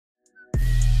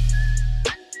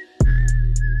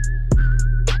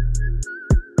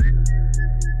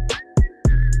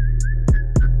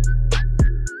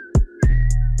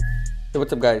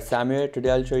what's up guys, Sam here.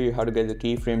 Today I'll show you how to get the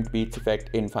keyframed beats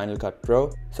effect in Final Cut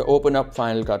Pro. So open up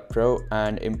Final Cut Pro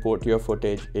and import your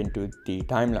footage into the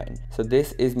timeline. So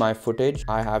this is my footage.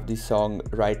 I have the song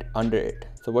right under it.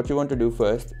 So what you want to do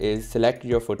first is select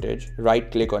your footage,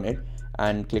 right click on it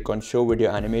and click on show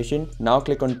video animation. Now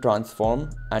click on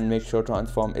transform and make sure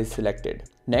transform is selected.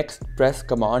 Next, press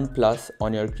Command plus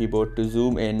on your keyboard to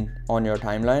zoom in on your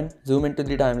timeline. Zoom into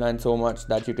the timeline so much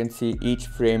that you can see each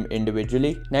frame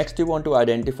individually. Next, you want to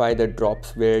identify the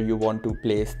drops where you want to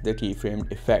place the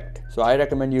keyframed effect. So I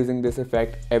recommend using this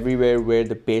effect everywhere where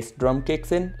the bass drum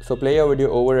kicks in. So play your video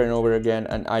over and over again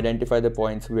and identify the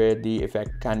points where the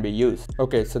effect can be used.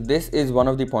 Okay, so this is one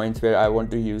of the points where I want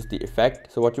to use the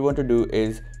effect. So what you want to do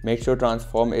is make sure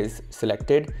transform is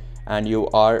selected and you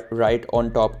are right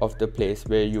on top of the place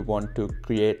where you want to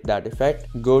create that effect.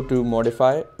 Go to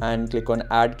modify and click on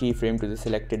add keyframe to the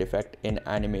selected effect in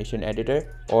animation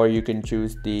editor, or you can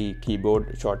choose the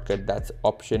keyboard shortcut, that's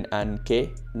Option and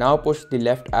K. Now push the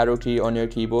left arrow key on your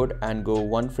keyboard and go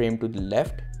one frame to the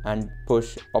left and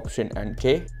push Option and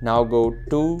K. Now go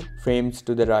 2 frames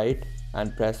to the right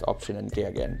and press Option and K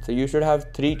again. So you should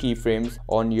have 3 keyframes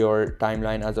on your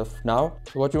timeline as of now.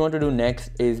 So what you want to do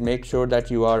next is make sure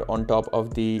that you are on top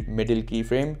of the middle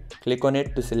keyframe. Click on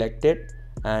it to select it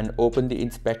and open the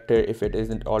inspector if it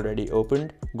isn't already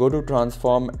opened. Go to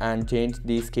transform and change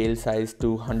the scale size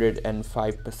to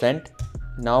 105%.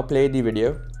 Now play the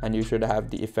video and you should have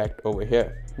the effect over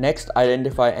here. Next,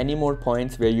 identify any more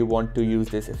points where you want to use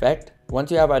this effect. Once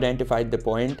you have identified the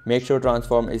point, make sure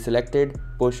transform is selected,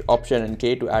 push Option and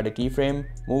K to add a keyframe,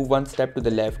 move one step to the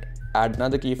left, add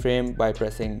another keyframe by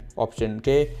pressing Option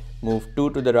K, move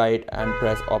 2 to the right and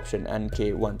press Option and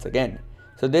K once again.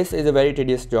 So this is a very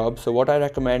tedious job, so what I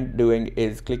recommend doing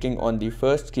is clicking on the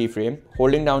first keyframe,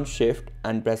 holding down Shift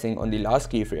and pressing on the last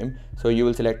keyframe, so you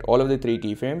will select all of the 3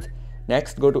 keyframes.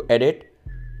 Next, go to Edit,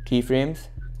 Keyframes,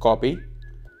 Copy,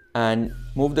 and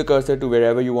move the cursor to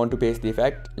wherever you want to paste the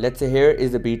effect. Let's say here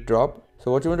is the beat drop.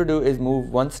 So what you want to do is move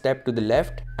one step to the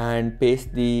left and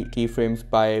paste the keyframes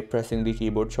by pressing the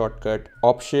keyboard shortcut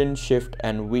Option, Shift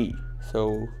and V.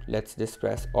 So let's just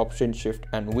press Option, Shift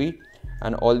and V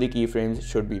and all the keyframes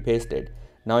should be pasted.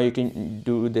 Now you can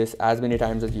do this as many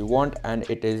times as you want and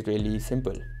it is really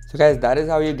simple. So guys, that is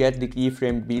how you get the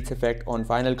keyframed beats effect on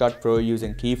Final Cut Pro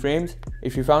using keyframes.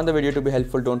 If you found the video to be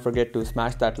helpful, don't forget to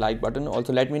smash that like button.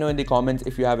 Also let me know in the comments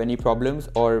if you have any problems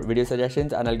or video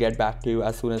suggestions and I'll get back to you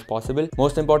as soon as possible.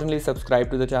 Most importantly,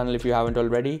 subscribe to the channel if you haven't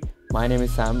already. My name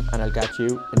is Sam and I'll catch you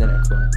in the next one.